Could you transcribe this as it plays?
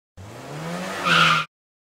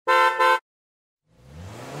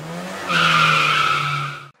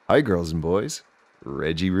Hi girls and boys,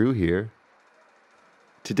 Reggie Roo here.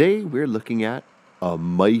 Today we're looking at a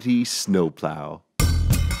mighty snowplow.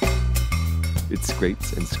 It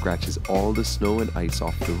scrapes and scratches all the snow and ice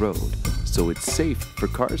off the road, so it's safe for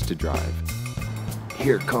cars to drive.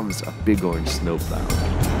 Here comes a big orange snowplow.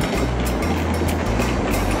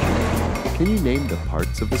 Can you name the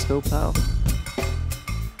parts of the snowplow?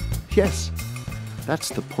 Yes, that's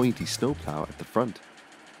the pointy snowplow at the front.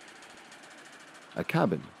 A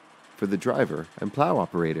cabin for the driver and plow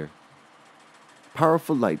operator.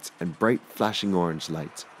 Powerful lights and bright flashing orange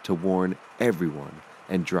lights to warn everyone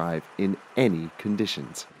and drive in any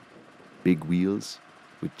conditions. Big wheels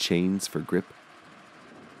with chains for grip.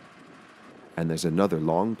 And there's another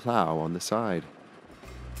long plow on the side.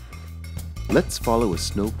 Let's follow a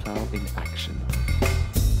snowplow in action.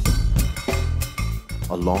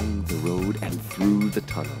 Along the road and through the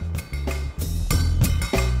tunnel.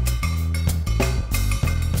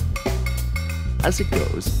 As it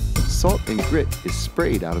goes, salt and grit is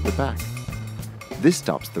sprayed out of the back. This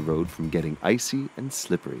stops the road from getting icy and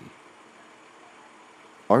slippery.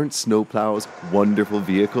 Aren't snowplows wonderful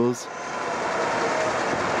vehicles?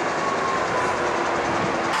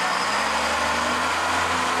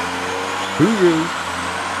 Hooroo!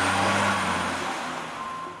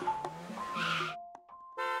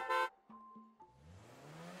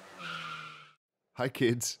 Hi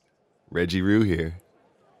kids, Reggie Roo here.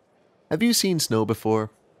 Have you seen snow before?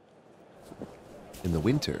 In the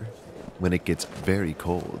winter, when it gets very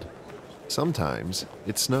cold, sometimes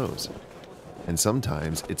it snows. And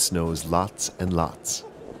sometimes it snows lots and lots.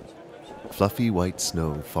 Fluffy white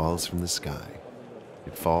snow falls from the sky.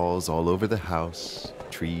 It falls all over the house,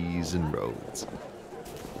 trees, and roads.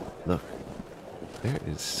 Look, there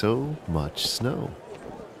is so much snow.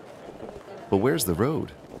 But where's the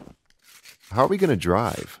road? How are we going to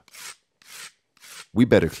drive? We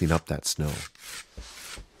better clean up that snow.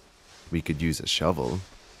 We could use a shovel.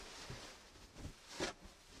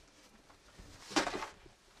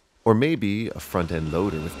 Or maybe a front-end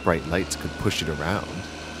loader with bright lights could push it around.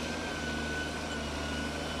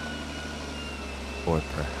 Or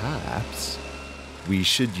perhaps we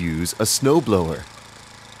should use a snowblower.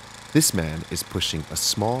 This man is pushing a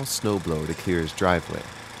small snowblower to clear his driveway.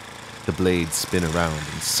 The blades spin around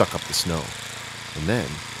and suck up the snow. And then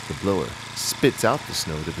the blower spits out the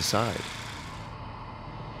snow to the side.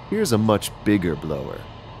 Here's a much bigger blower.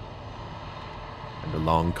 And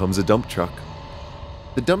along comes a dump truck.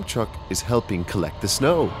 The dump truck is helping collect the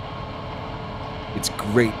snow. It's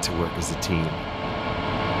great to work as a team.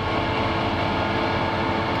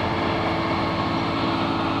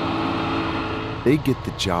 They get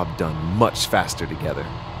the job done much faster together.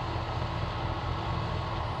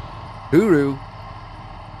 Hooroo!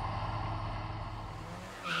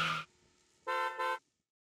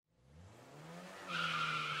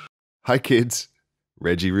 Hi kids,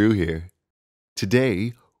 Reggie Roo here.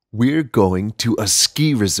 Today, we're going to a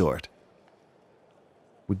ski resort.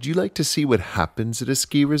 Would you like to see what happens at a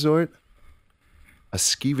ski resort? A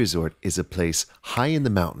ski resort is a place high in the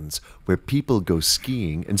mountains where people go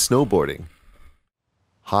skiing and snowboarding.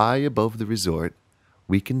 High above the resort,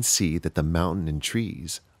 we can see that the mountain and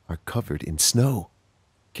trees are covered in snow.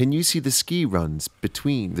 Can you see the ski runs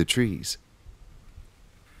between the trees?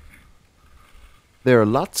 There are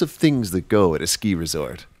lots of things that go at a ski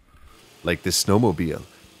resort. Like this snowmobile.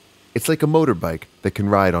 It's like a motorbike that can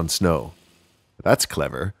ride on snow. That's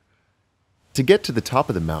clever. To get to the top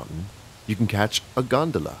of the mountain, you can catch a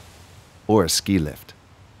gondola or a ski lift.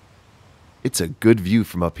 It's a good view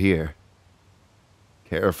from up here.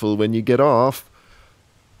 Careful when you get off.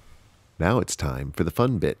 Now it's time for the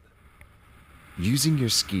fun bit. Using your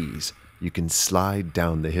skis, you can slide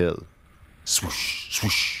down the hill. Swoosh,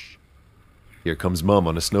 swoosh. Here comes Mom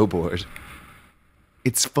on a snowboard.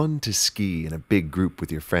 It's fun to ski in a big group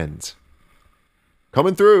with your friends.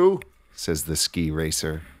 Coming through, says the ski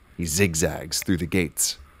racer. He zigzags through the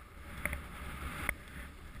gates.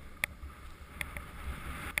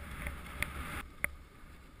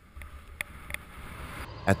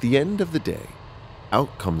 At the end of the day,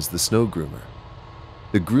 out comes the snow groomer.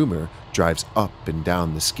 The groomer drives up and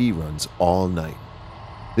down the ski runs all night.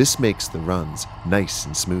 This makes the runs nice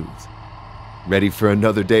and smooth. Ready for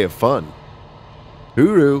another day of fun.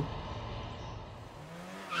 Hooroo!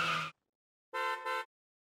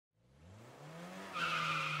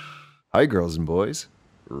 Hi girls and boys,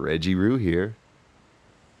 Reggie Roo here.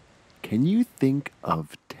 Can you think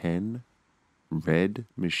of 10 red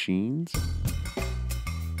machines?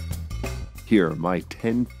 Here are my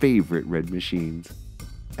 10 favorite red machines.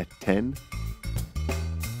 At 10,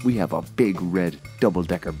 we have a big red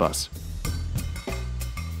double-decker bus.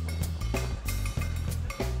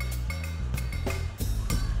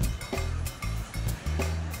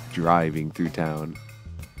 driving through town.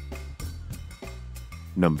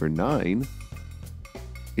 Number 9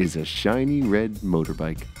 is a shiny red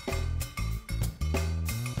motorbike.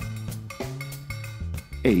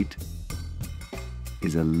 8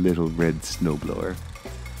 is a little red snowblower,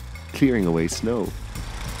 clearing away snow.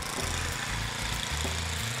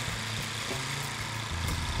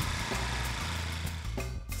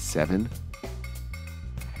 7,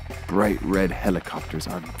 bright red helicopters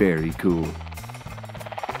are very cool.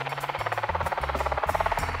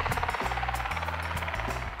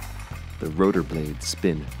 'The rotor blades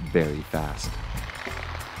spin very fast.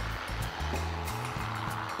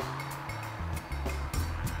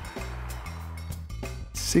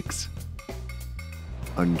 6,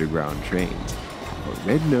 underground trains have a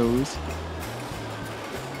red nose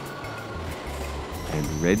and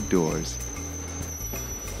red doors.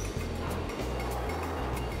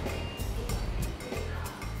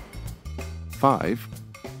 5,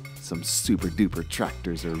 some super duper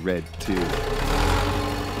tractors are red too.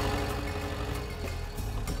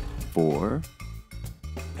 4,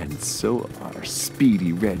 and so are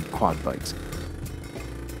speedy red quad bikes.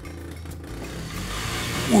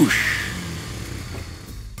 Whoosh!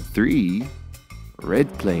 3,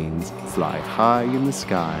 red planes fly high in the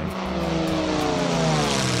sky.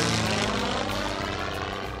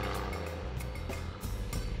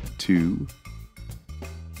 2,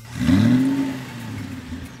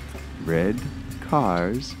 red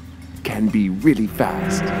cars can be really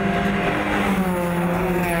fast.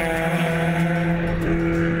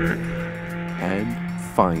 And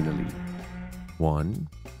finally, 1,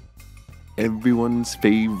 everyone's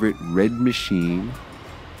favorite red machine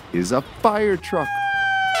is a fire truck.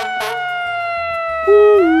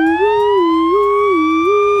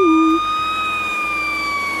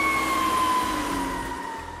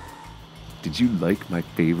 Did you like my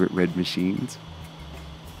favorite red machines?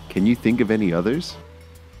 Can you think of any others?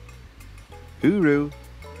 Hooroo!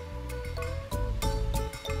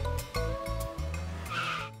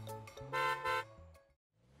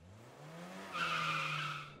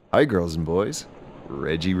 Hi girls and boys,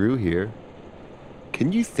 Reggie Roo here.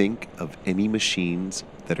 Can you think of any machines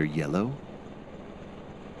that are yellow?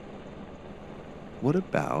 What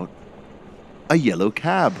about a yellow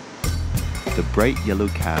cab? The bright yellow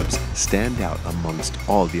cabs stand out amongst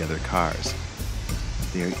all the other cars.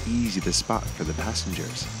 They are easy to spot for the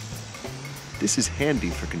passengers. This is handy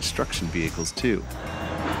for construction vehicles too.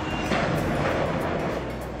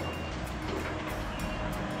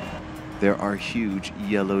 There are huge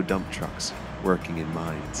yellow dump trucks working in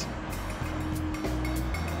mines.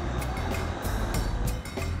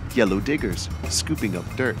 Yellow diggers scooping up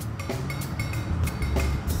dirt.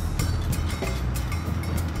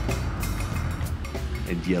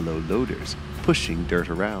 And yellow loaders pushing dirt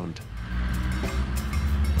around.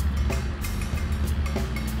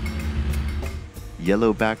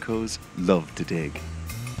 Yellow backhoes love to dig.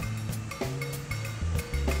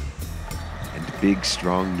 And big,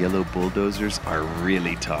 strong yellow bulldozers are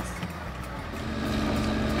really tough.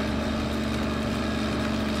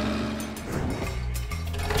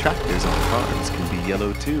 Tractors on farms can be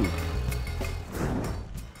yellow too.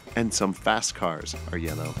 And some fast cars are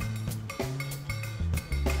yellow.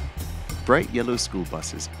 Bright yellow school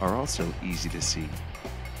buses are also easy to see.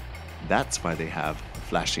 That's why they have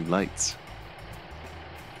flashing lights.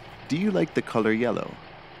 Do you like the color yellow?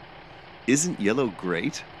 Isn't yellow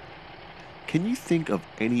great? Can you think of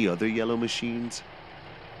any other yellow machines?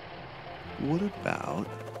 What about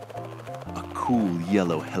a cool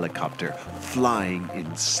yellow helicopter flying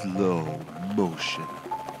in slow motion?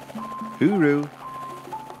 Hooroo!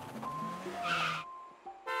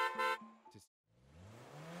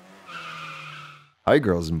 Hi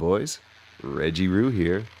girls and boys, Reggie Roo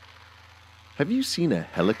here. Have you seen a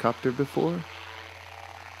helicopter before?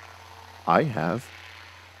 I have.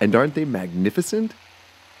 And aren't they magnificent?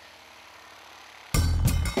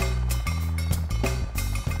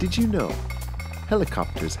 Did you know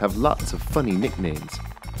helicopters have lots of funny nicknames?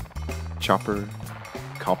 Chopper,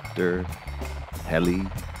 copter, heli,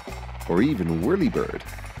 or even whirlybird.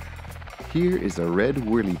 Here is a red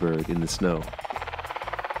whirlybird in the snow.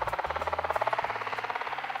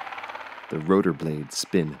 The rotor blades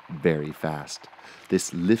spin very fast.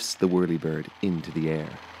 This lifts the whirlybird into the air.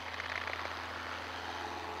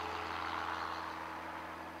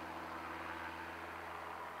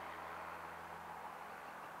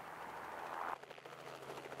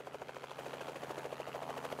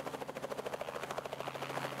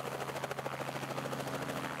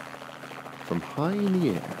 From high in the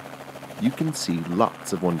air, you can see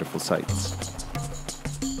lots of wonderful sights.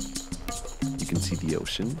 You can see the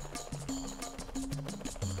ocean,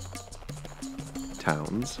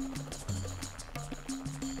 towns,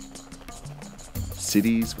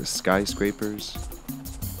 cities with skyscrapers,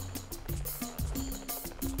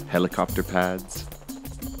 helicopter pads,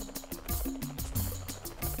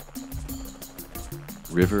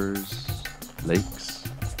 rivers, lakes,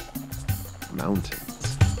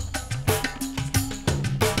 mountains,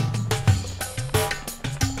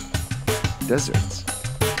 deserts,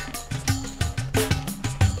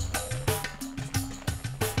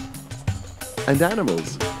 and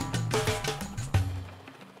animals.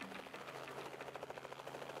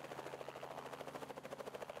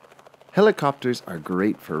 Helicopters are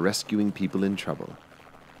great for rescuing people in trouble.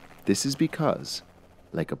 This is because,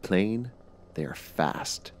 like a plane, they are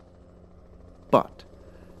fast. But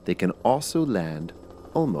they can also land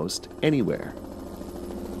almost anywhere.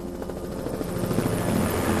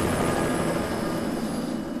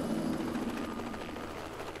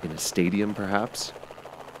 In a stadium, perhaps?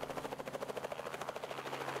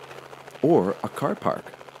 Or a car park.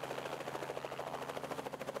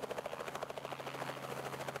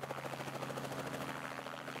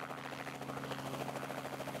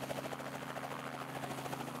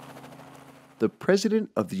 The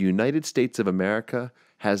President of the United States of America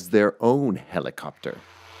has their own helicopter.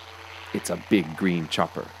 It's a big green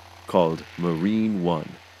chopper called Marine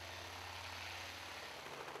One.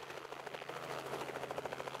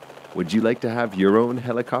 Would you like to have your own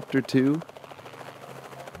helicopter too?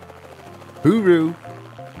 Hooroo!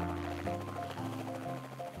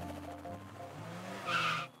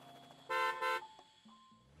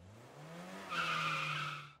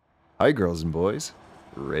 Hi girls and boys,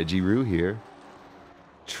 Reggie Roo here.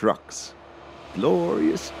 Trucks.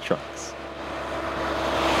 Glorious trucks.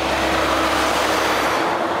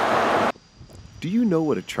 Do you know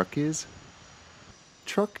what a truck is?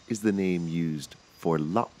 Truck is the name used for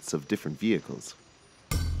lots of different vehicles.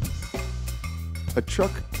 A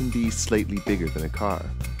truck can be slightly bigger than a car,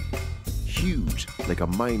 huge like a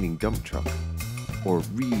mining dump truck, or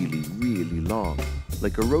really, really long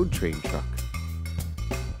like a road train truck.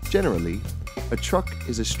 Generally, a truck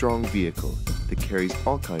is a strong vehicle that carries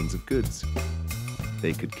all kinds of goods.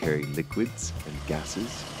 They could carry liquids and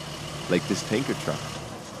gases, like this tanker truck.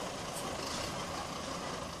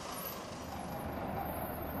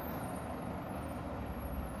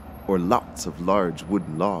 Or lots of large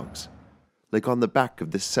wooden logs, like on the back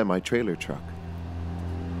of this semi-trailer truck.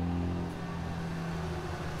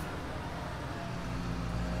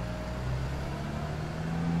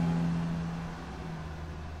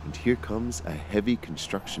 And here comes a heavy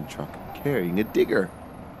construction truck carrying a digger.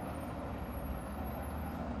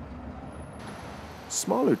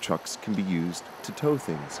 Smaller trucks can be used to tow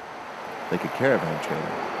things, like a caravan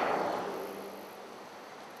trailer.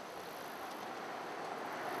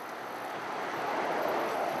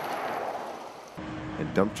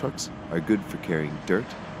 And dump trucks are good for carrying dirt,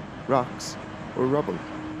 rocks, or rubble.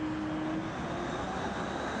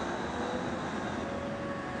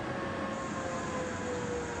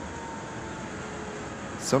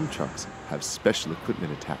 Some trucks have special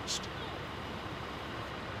equipment attached.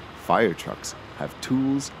 Fire trucks have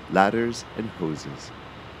tools, ladders, and hoses.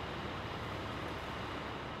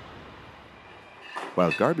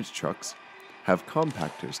 While garbage trucks have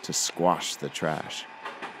compactors to squash the trash.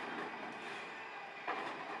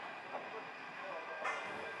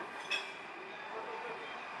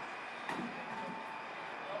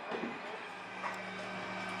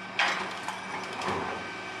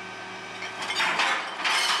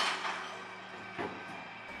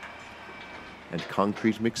 And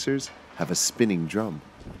concrete mixers have a spinning drum.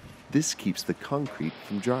 This keeps the concrete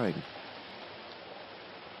from drying.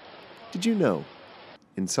 Did you know,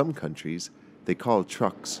 in some countries, they call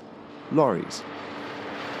trucks lorries?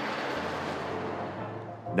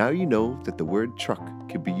 Now you know that the word truck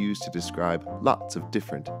can be used to describe lots of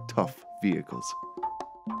different tough vehicles.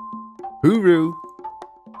 Hooroo!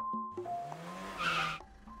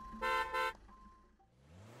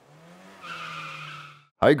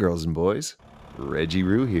 Hi girls and boys, Reggie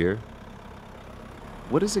Roo here.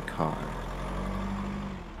 What is a car?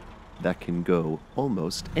 That can go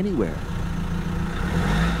almost anywhere.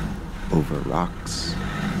 Over rocks,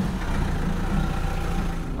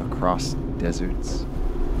 across deserts,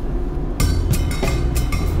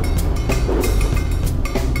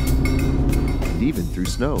 and even through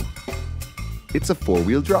snow. It's a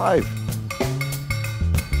four-wheel drive.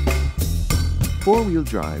 Four-wheel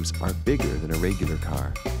drives are bigger than a regular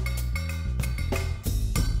car.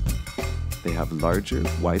 They have larger,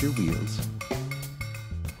 wider wheels,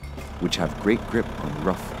 which have great grip on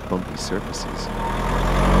rough, bumpy surfaces.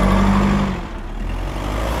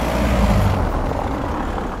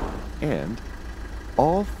 And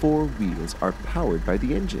All four wheels are powered by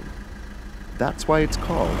the engine. That's why it's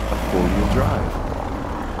called a four-wheel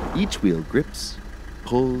drive. Each wheel grips,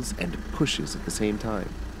 pulls, and pushes at the same time.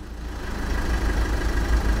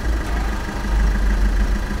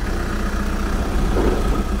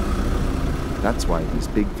 That's why these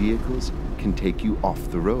big vehicles can take you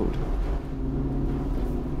off the road,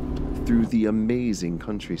 through the amazing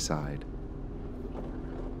countryside,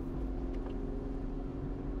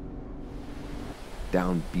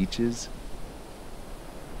 down beaches,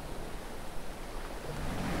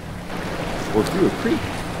 or through a creek.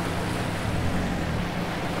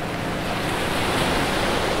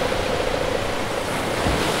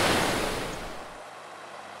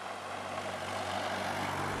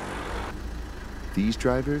 These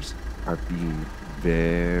drivers are being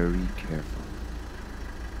very careful.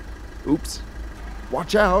 Oops,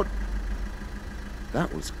 watch out!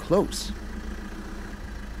 That was close.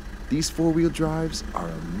 These four-wheel drives are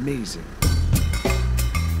amazing.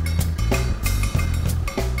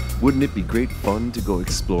 Wouldn't it be great fun to go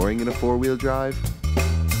exploring in a four-wheel drive?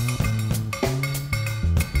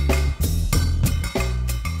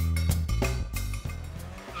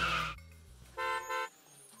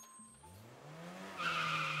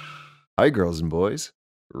 Hi girls and boys,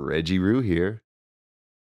 Reggie Roo here.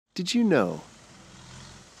 Did you know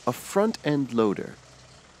a front-end loader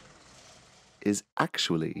is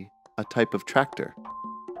actually a type of tractor,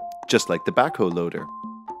 just like the backhoe loader?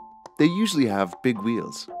 They usually have big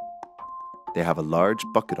wheels. They have a large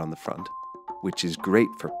bucket on the front, which is great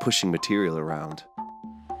for pushing material around,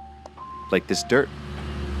 like this dirt.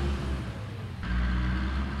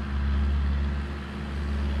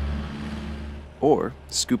 Or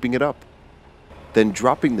scooping it up, then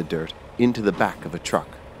dropping the dirt into the back of a truck.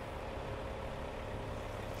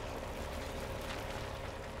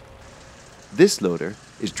 This loader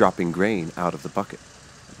is dropping grain out of the bucket.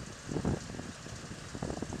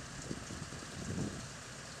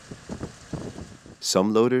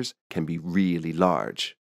 Some loaders can be really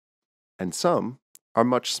large, and some are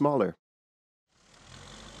much smaller.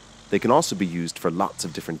 They can also be used for lots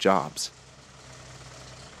of different jobs.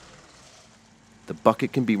 The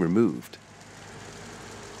bucket can be removed.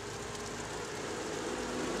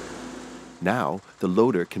 Now the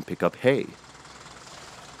loader can pick up hay.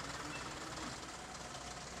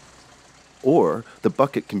 Or the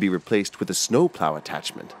bucket can be replaced with a snow plow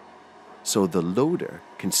attachment, so the loader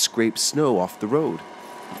can scrape snow off the road.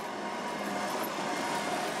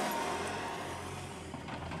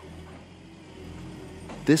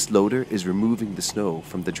 This loader is removing the snow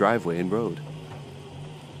from the driveway and road.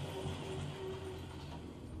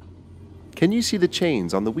 Can you see the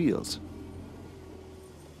chains on the wheels?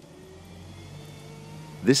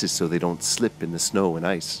 This is so they don't slip in the snow and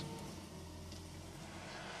ice.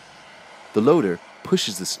 The loader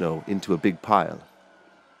pushes the snow into a big pile.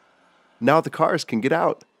 Now the cars can get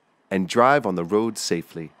out and drive on the road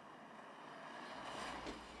safely.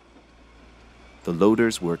 The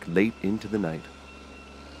loaders work late into the night.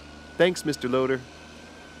 Thanks, Mr. Loader.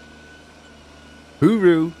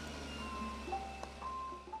 Hooroo!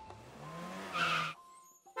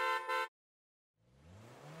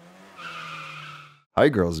 Hi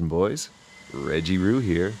girls and boys, Reggie Roo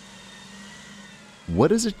here.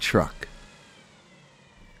 What is a truck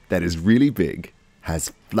that is really big,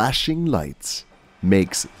 has flashing lights,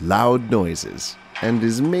 makes loud noises, and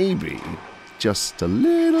is maybe just a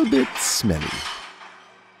little bit smelly?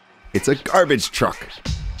 It's a garbage truck.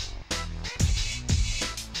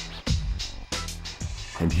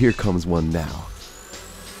 And here comes one now.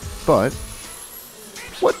 But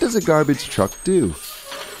what does a garbage truck do?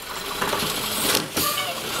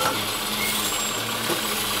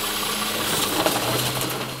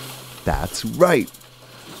 That's right!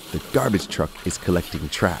 The garbage truck is collecting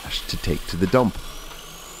trash to take to the dump.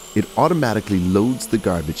 It automatically loads the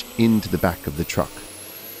garbage into the back of the truck.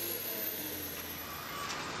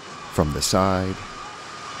 From the side,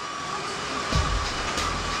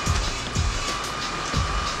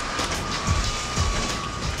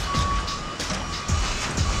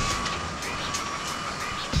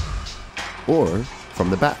 or from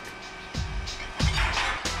the back.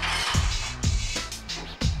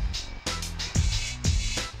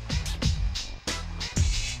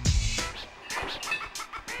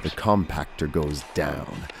 The compactor goes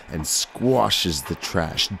down and squashes the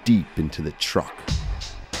trash deep into the truck.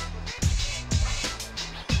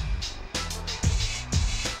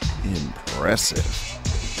 Impressive.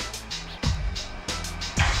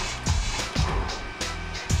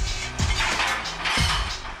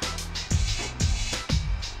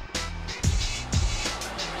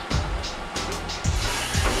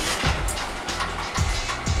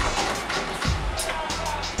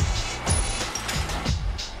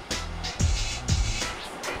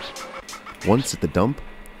 Once at the dump,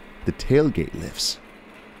 the tailgate lifts,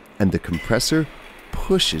 and the compressor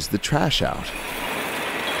pushes the trash out.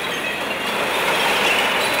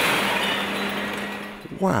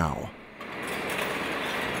 Wow!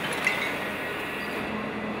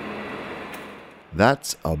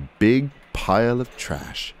 That's a big pile of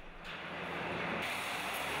trash.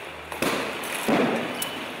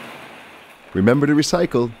 Remember to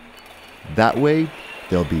recycle. That way,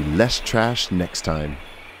 there'll be less trash next time.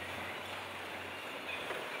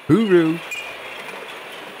 Hooroo!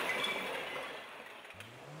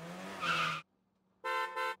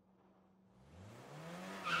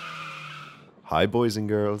 Hi, boys and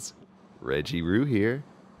girls. Reggie Roo here.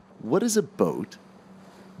 What is a boat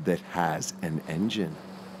that has an engine?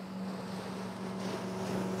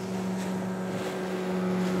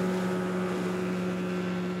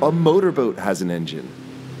 A motorboat has an engine.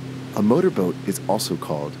 A motorboat is also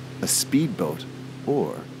called a speedboat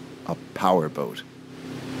or a powerboat.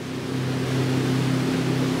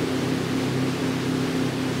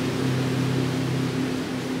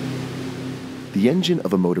 The engine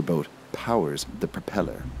of a motorboat powers the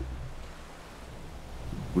propeller,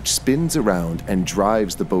 which spins around and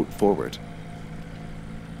drives the boat forward.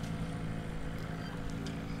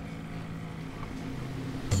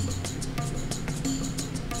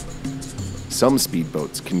 Some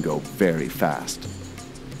speedboats can go very fast,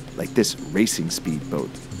 like this racing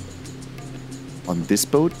speedboat. On this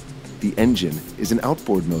boat, the engine is an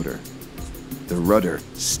outboard motor. The rudder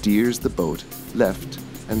steers the boat left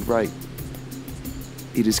and right.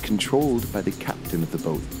 It is controlled by the captain of the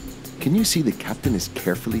boat. Can you see the captain is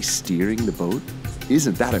carefully steering the boat?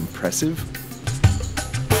 Isn't that impressive?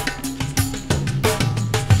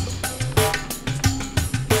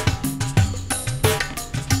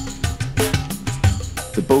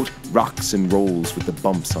 The boat rocks and rolls with the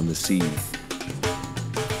bumps on the sea.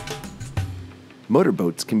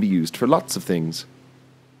 Motorboats can be used for lots of things.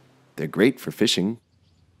 They're great for fishing.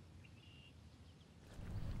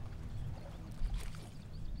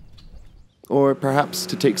 Or perhaps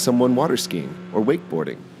to take someone water skiing or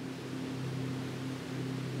wakeboarding.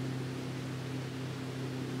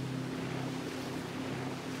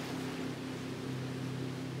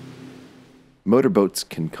 Motorboats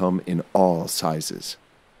can come in all sizes.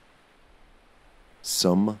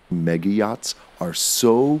 Some mega yachts are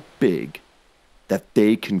so big that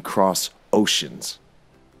they can cross oceans.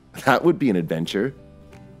 That would be an adventure.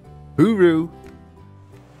 Hooroo!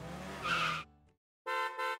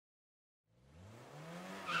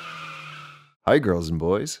 Hi, girls and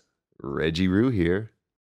boys. Reggie Roo here.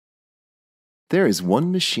 There is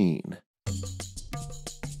one machine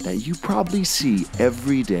that you probably see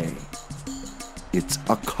every day. It's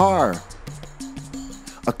a car.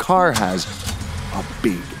 A car has a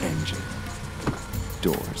big engine,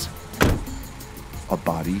 doors, a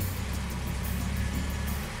body,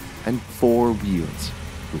 and 4 wheels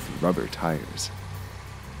with rubber tires.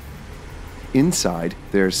 Inside,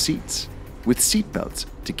 there are seats with seat belts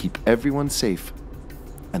to keep everyone safe,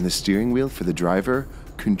 and the steering wheel for the driver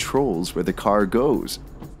controls where the car goes.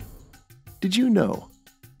 Did you know?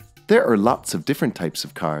 There are lots of different types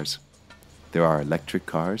of cars. There are electric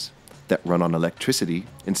cars that run on electricity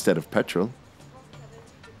instead of petrol.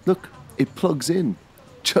 Look, it plugs in,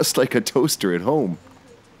 just like a toaster at home.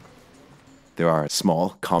 There are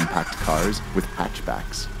small, compact cars with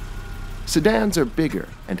hatchbacks. Sedans are bigger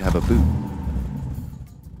and have a boot.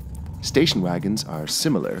 Station wagons are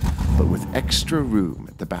similar, but with extra room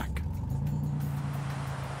at the back.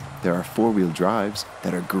 There are 4-wheel drives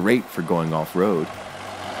that are great for going off-road.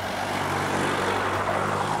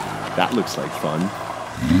 That looks like fun.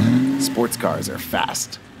 Sports cars are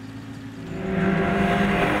fast.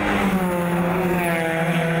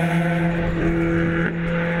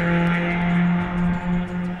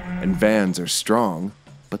 And vans are strong,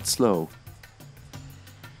 but slow.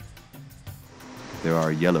 There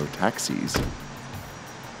are yellow taxis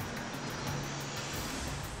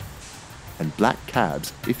and black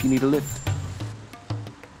cabs if you need a lift.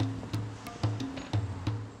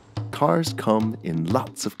 Cars come in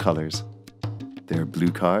lots of colors. There are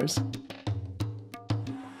blue cars,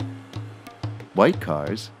 white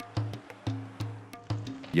cars,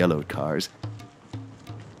 yellow cars,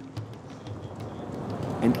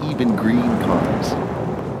 and even green cars.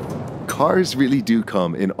 Cars really do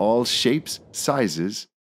come in all shapes, sizes,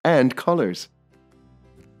 and colors.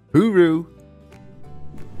 Hooroo!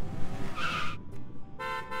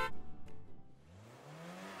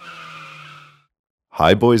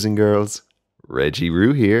 Hi, boys and girls. Reggie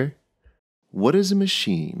Roo here. What is a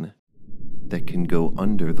machine that can go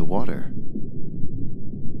under the water?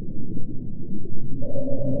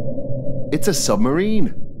 It's a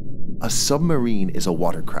submarine. A submarine is a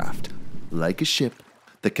watercraft, like a ship,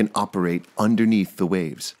 that can operate underneath the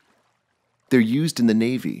waves. They're used in the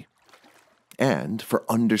Navy and for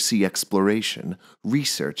undersea exploration,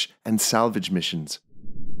 research, and salvage missions.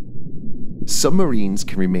 Submarines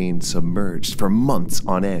can remain submerged for months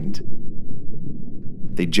on end.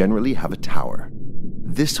 They generally have a tower.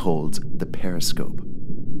 This holds the periscope,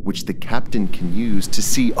 which the captain can use to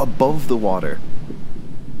see above the water.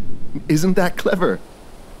 Isn't that clever?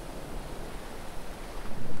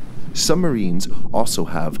 Submarines also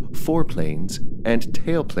have foreplanes and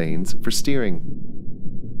tailplanes for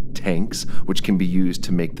steering. Tanks, which can be used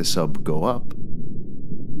to make the sub go up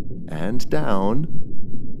and down,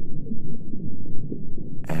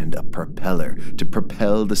 and a propeller to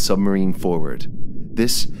propel the submarine forward.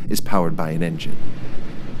 This is powered by an engine.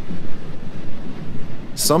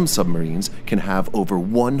 Some submarines can have over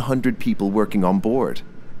 100 people working on board.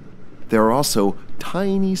 There are also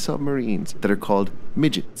tiny submarines that are called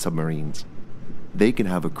midget submarines. They can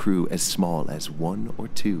have a crew as small as 1 or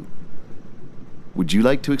 2. Would you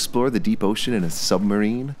like to explore the deep ocean in a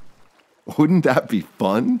submarine? Wouldn't that be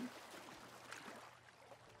fun?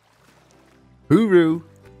 Hooroo!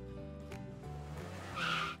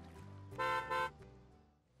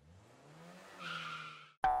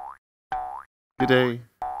 Good day.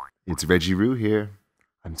 It's Reggie Roo here.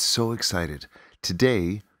 I'm so excited.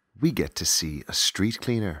 Today, we get to see a street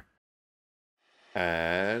cleaner.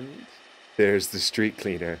 And there's the street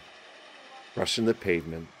cleaner, brushing the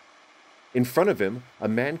pavement. In front of him, a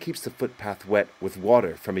man keeps the footpath wet with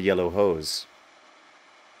water from a yellow hose.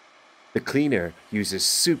 The cleaner uses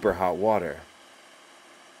super hot water.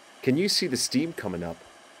 Can you see the steam coming up?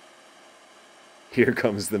 Here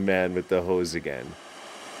comes the man with the hose again.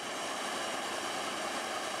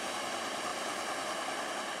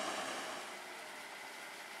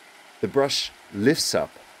 The brush lifts up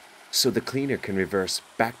so the cleaner can reverse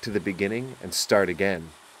back to the beginning and start again.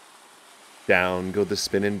 Down go the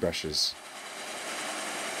spinning brushes.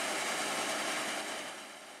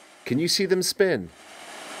 Can you see them spin?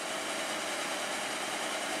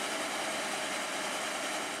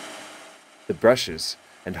 The brushes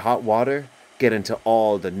and hot water get into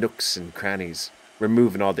all the nooks and crannies,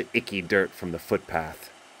 removing all the icky dirt from the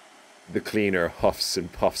footpath. The cleaner huffs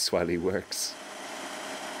and puffs while he works.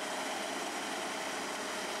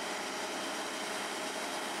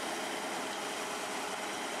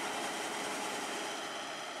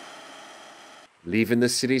 Leaving the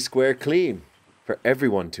city square clean for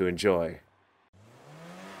everyone to enjoy.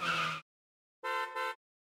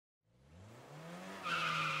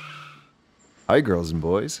 Hi girls and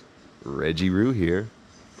boys, Reggie Roo here.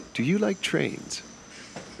 Do you like trains?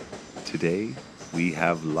 Today we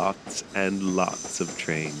have lots and lots of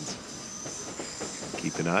trains.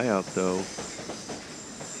 Keep an eye out though.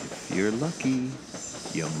 If you're lucky,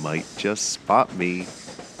 you might just spot me.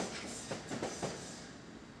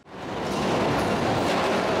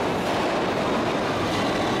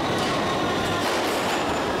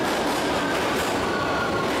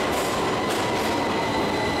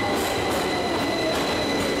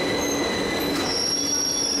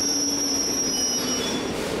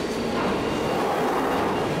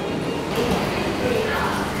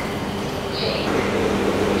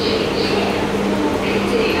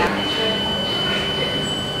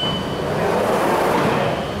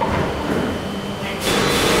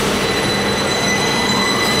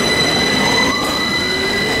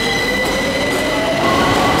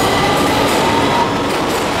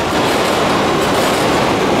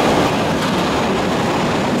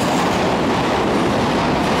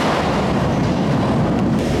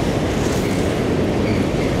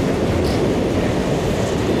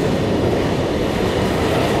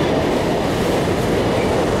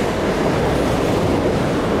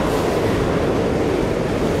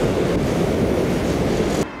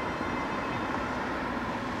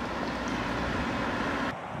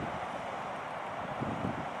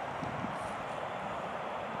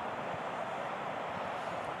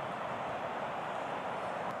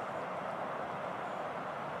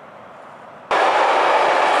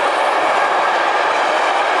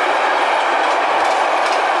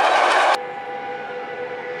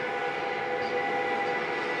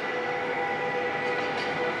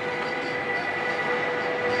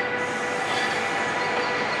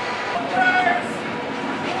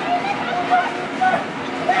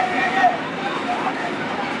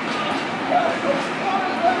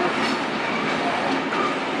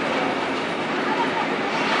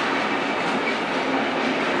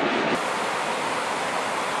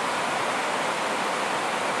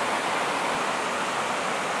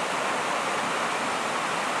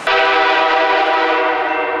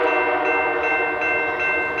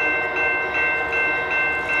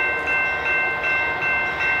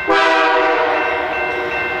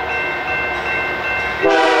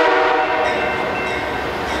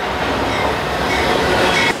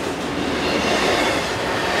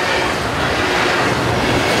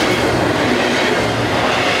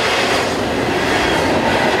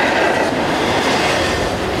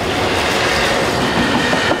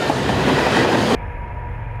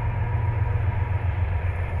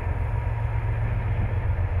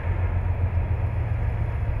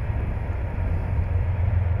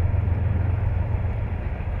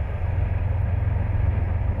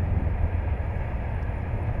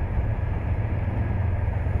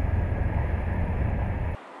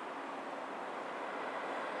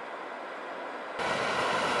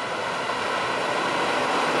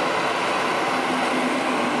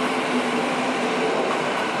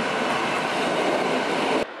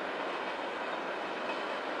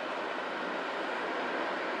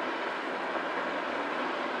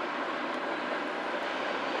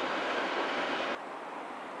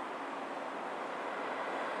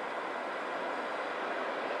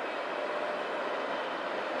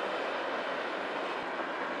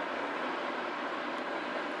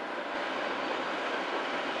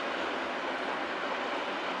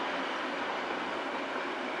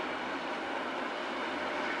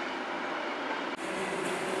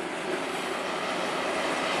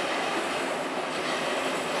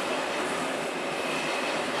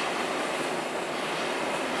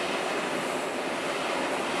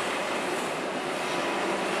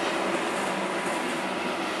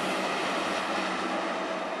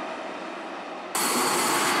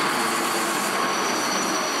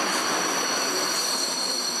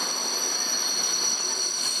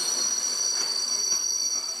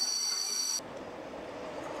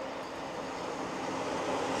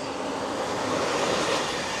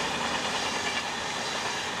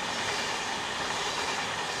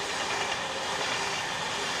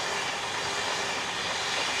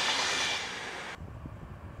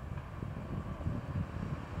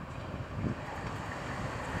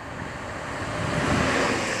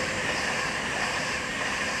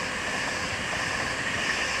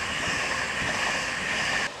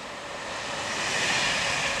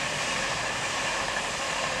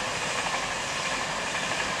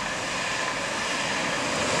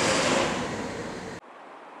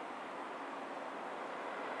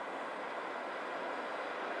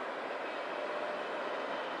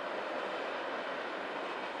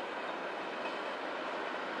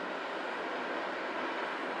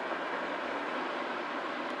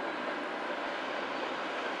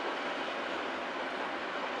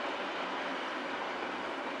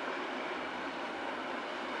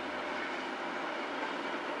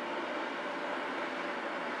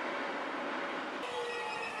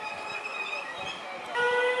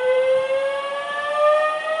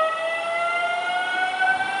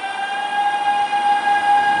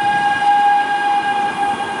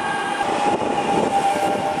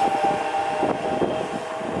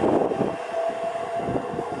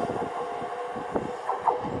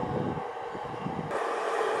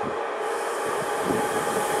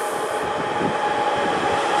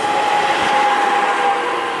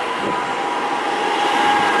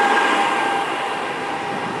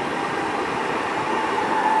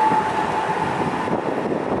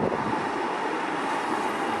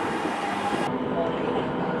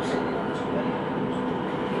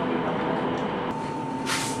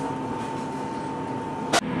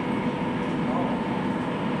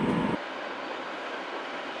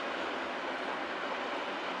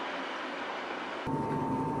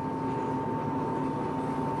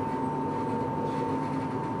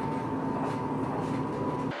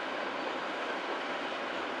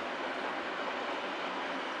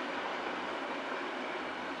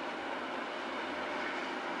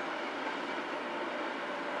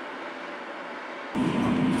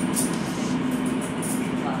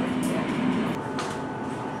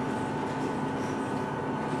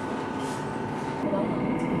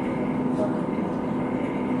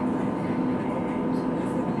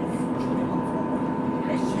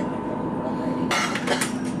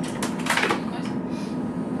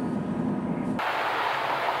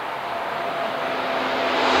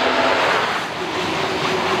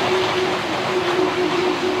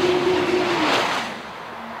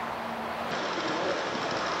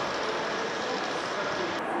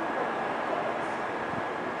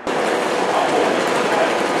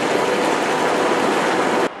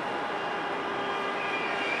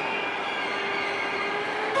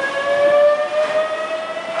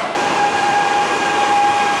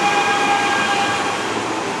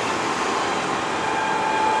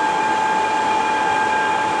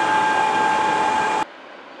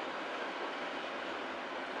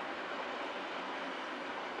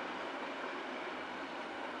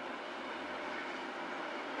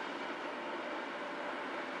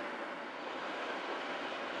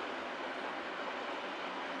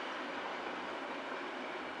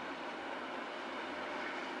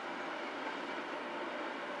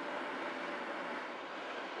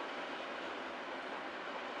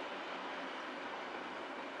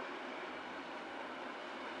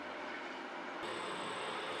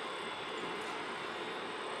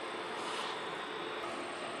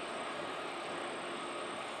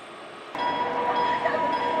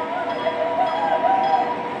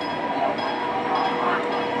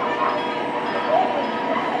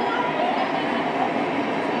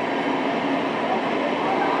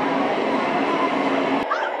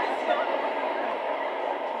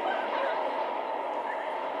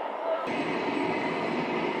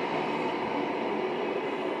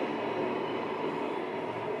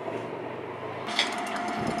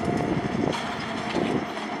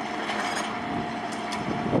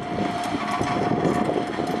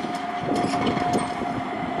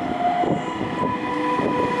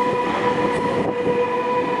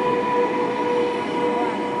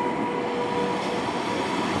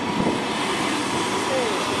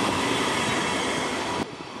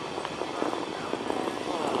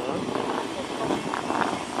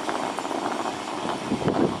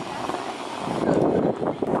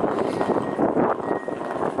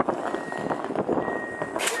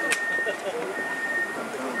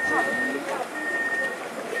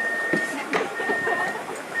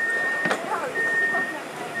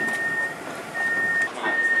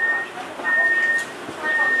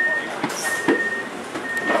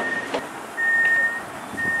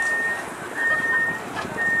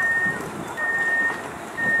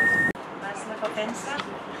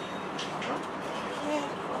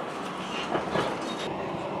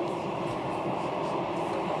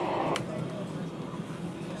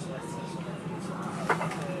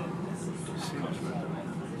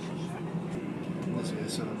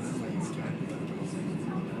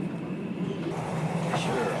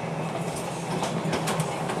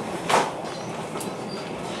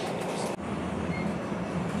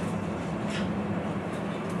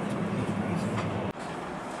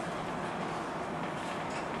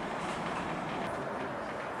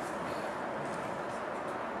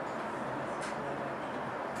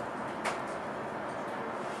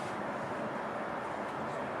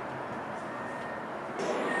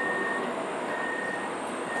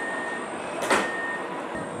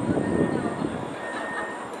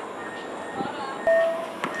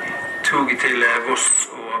 Voss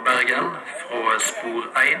og Bergen fra spor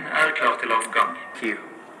 1 er klar til avgang.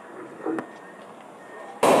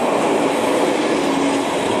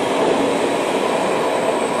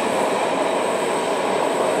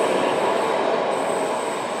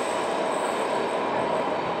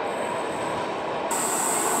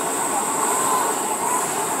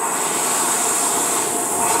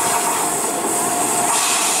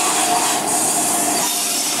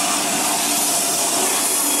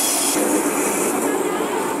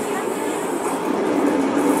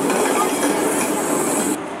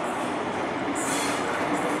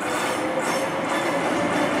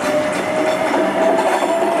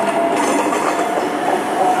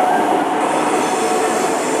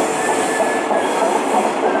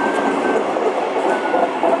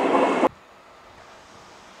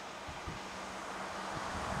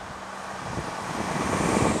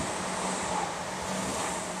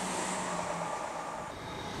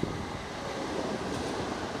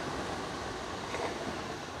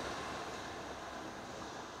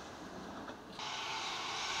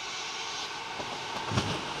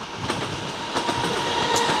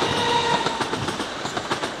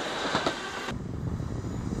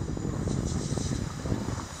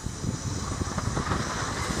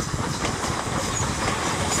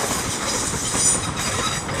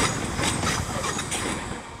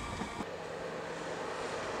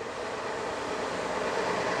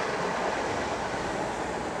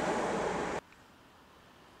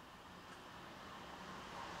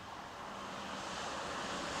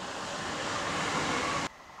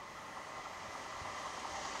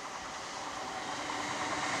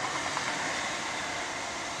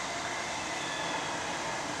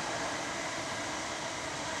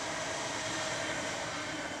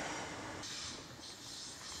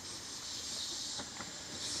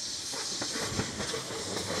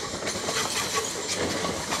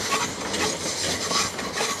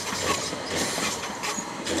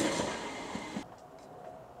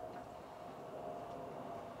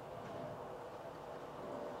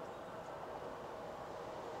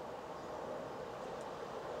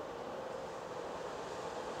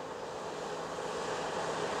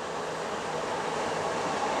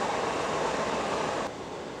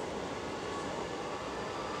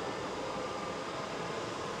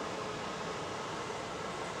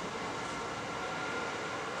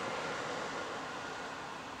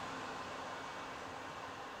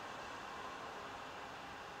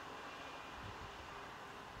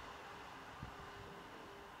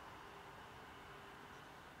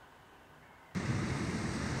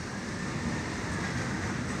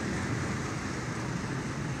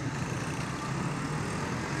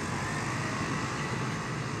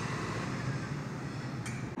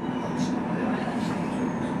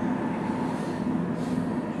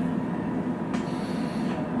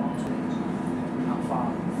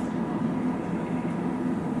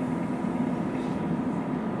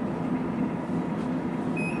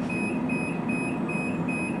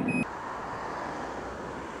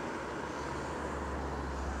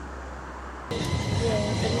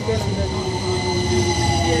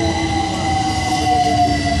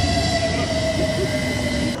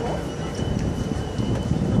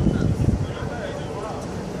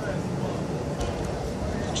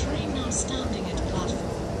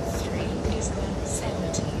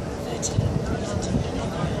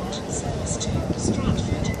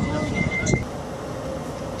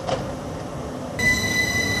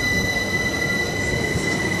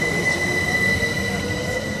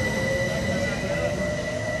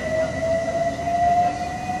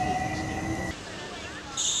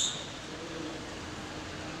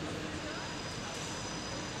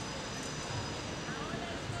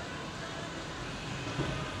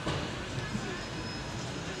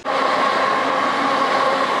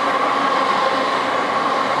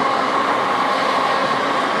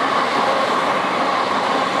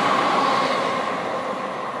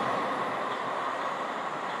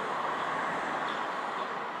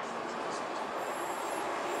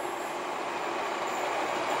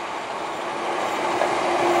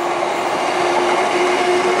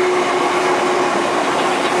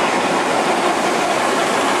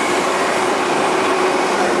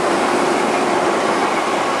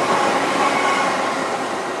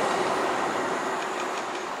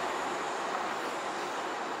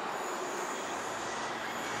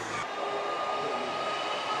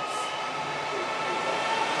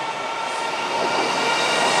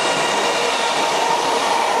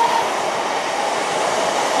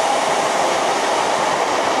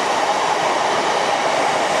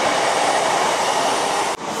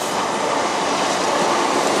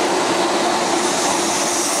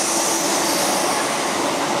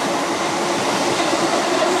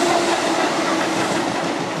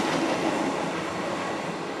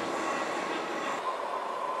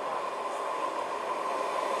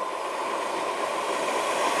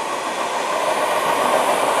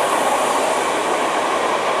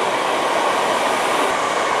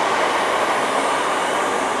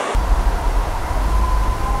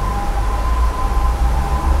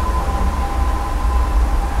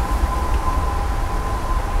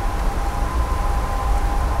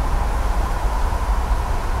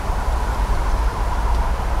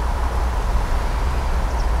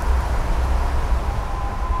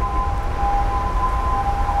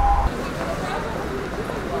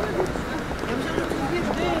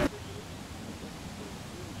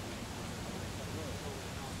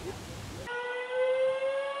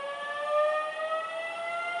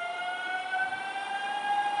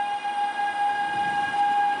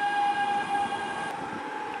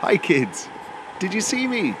 Hi kids! Did you see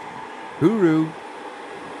me? Hooroo!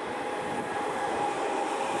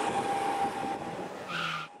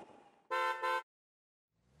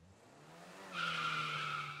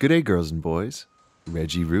 G'day girls and boys,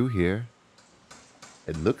 Reggie Roo here.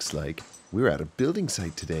 It looks like we're at a building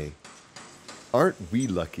site today. Aren't we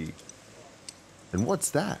lucky? And what's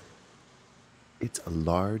that? It's a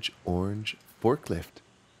large orange forklift.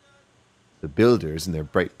 The builders in their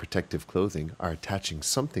bright protective clothing are attaching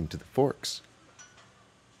something to the forks.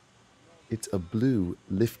 It's a blue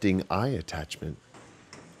lifting eye attachment.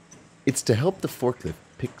 It's to help the forklift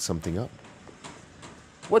pick something up.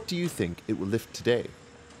 What do you think it will lift today?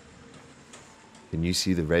 Can you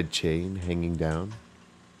see the red chain hanging down?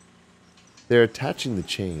 They're attaching the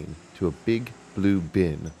chain to a big blue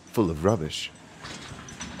bin full of rubbish.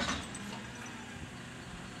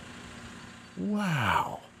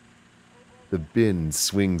 Wow! The bin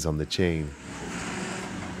swings on the chain.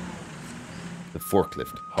 The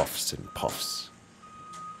forklift huffs and puffs,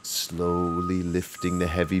 slowly lifting the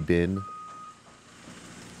heavy bin.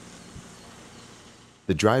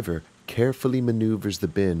 The driver carefully maneuvers the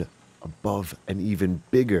bin above an even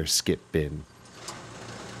bigger skip bin.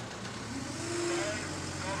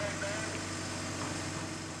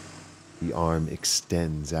 The arm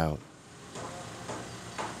extends out.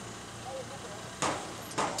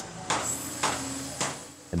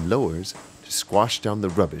 And lowers to squash down the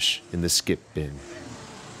rubbish in the skip bin.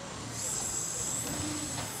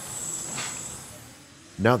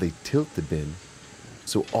 Now they tilt the bin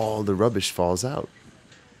so all the rubbish falls out.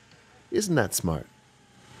 Isn't that smart?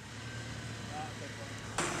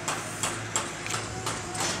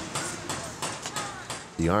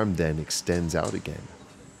 The arm then extends out again,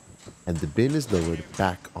 and the bin is lowered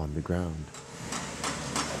back on the ground.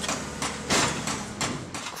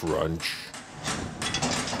 Crunch.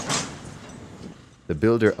 The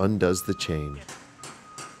builder undoes the chain,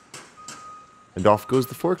 and off goes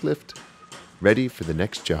the forklift, ready for the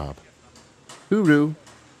next job. Hooroo!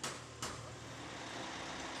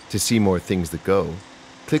 To see more things that go,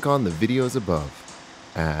 click on the videos above,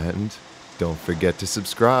 and don't forget to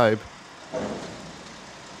subscribe.